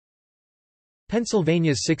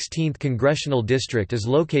Pennsylvania's 16th congressional district is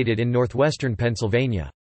located in northwestern Pennsylvania.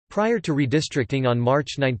 Prior to redistricting on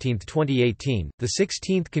March 19, 2018, the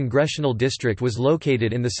 16th congressional district was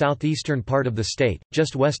located in the southeastern part of the state,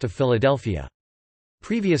 just west of Philadelphia.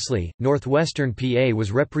 Previously, northwestern PA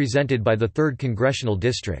was represented by the 3rd congressional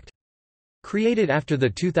district. Created after the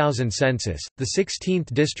 2000 census, the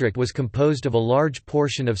 16th district was composed of a large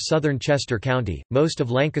portion of southern Chester County, most of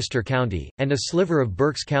Lancaster County, and a sliver of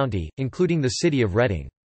Berks County, including the city of Reading.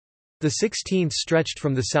 The 16th stretched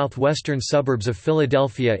from the southwestern suburbs of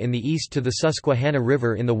Philadelphia in the east to the Susquehanna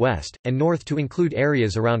River in the west, and north to include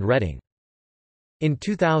areas around Reading. In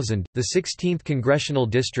 2000, the 16th congressional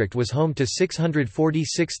district was home to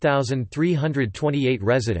 646,328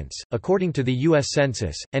 residents, according to the U.S.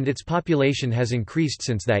 Census, and its population has increased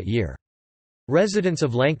since that year. Residents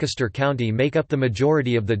of Lancaster County make up the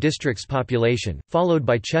majority of the district's population, followed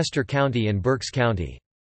by Chester County and Berks County.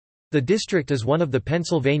 The district is one of the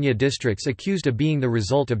Pennsylvania districts accused of being the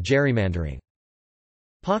result of gerrymandering.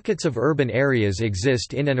 Pockets of urban areas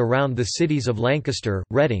exist in and around the cities of Lancaster,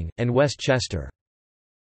 Reading, and West Chester.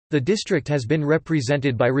 The district has been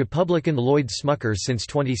represented by Republican Lloyd Smucker since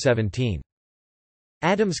 2017.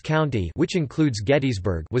 Adams County, which includes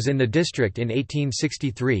Gettysburg, was in the district in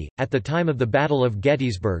 1863, at the time of the Battle of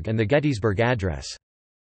Gettysburg and the Gettysburg Address.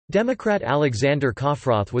 Democrat Alexander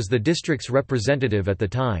Coffroth was the district's representative at the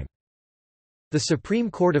time. The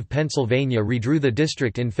Supreme Court of Pennsylvania redrew the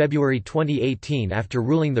district in February 2018 after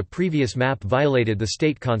ruling the previous map violated the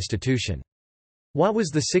state constitution. What was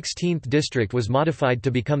the 16th district was modified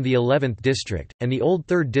to become the 11th district, and the old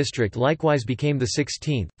 3rd district likewise became the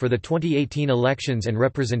 16th, for the 2018 elections and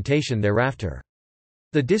representation thereafter.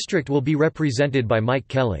 The district will be represented by Mike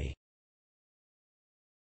Kelly.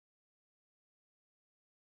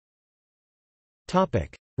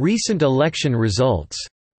 Recent election results.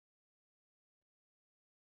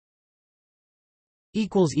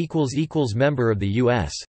 Member of the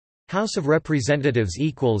U.S. House of Representatives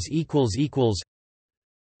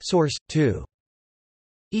Source 2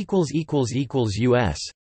 U.S.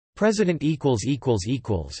 President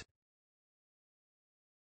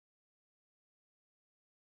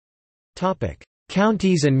Topic: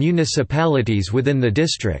 Counties and municipalities within the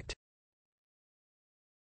district.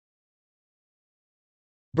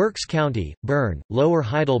 Berks County, Berne, Lower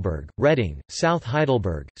Heidelberg, Reading, South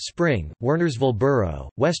Heidelberg, Spring, Wernersville Borough,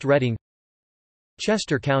 West Reading.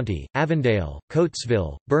 Chester County, Avondale,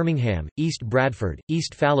 Coatesville, Birmingham, East Bradford,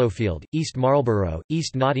 East Fallowfield, East Marlborough,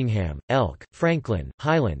 East Nottingham, Elk, Franklin,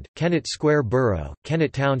 Highland, Kennett Square Borough,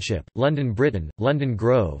 Kennett Township, London Britain, London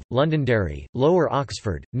Grove, Londonderry, Lower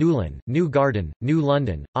Oxford, Newlyn, New Garden, New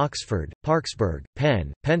London, Oxford, Parksburg,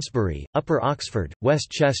 Penn, Pensbury, Upper Oxford,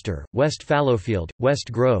 West Chester, West Fallowfield,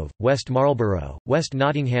 West Grove, West Marlborough, West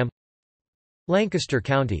Nottingham. Lancaster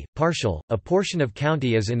County, partial, a portion of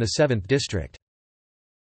county is in the 7th district.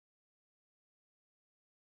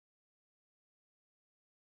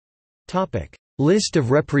 List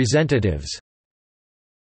of representatives.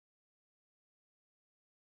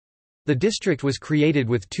 The district was created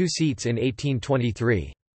with 2 seats in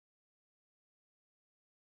 1823.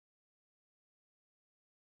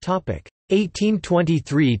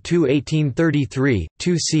 1823 to 1833,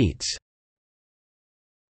 2 seats.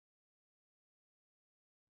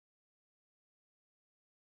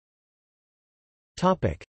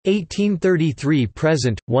 1833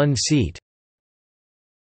 present, 1 seat.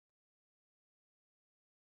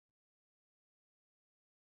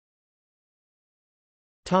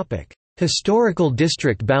 Historical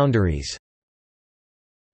district boundaries.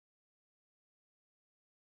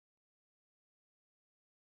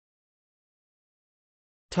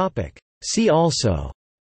 See also: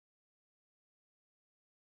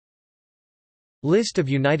 List of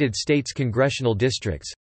United States congressional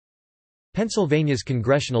districts, Pennsylvania's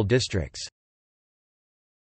congressional districts.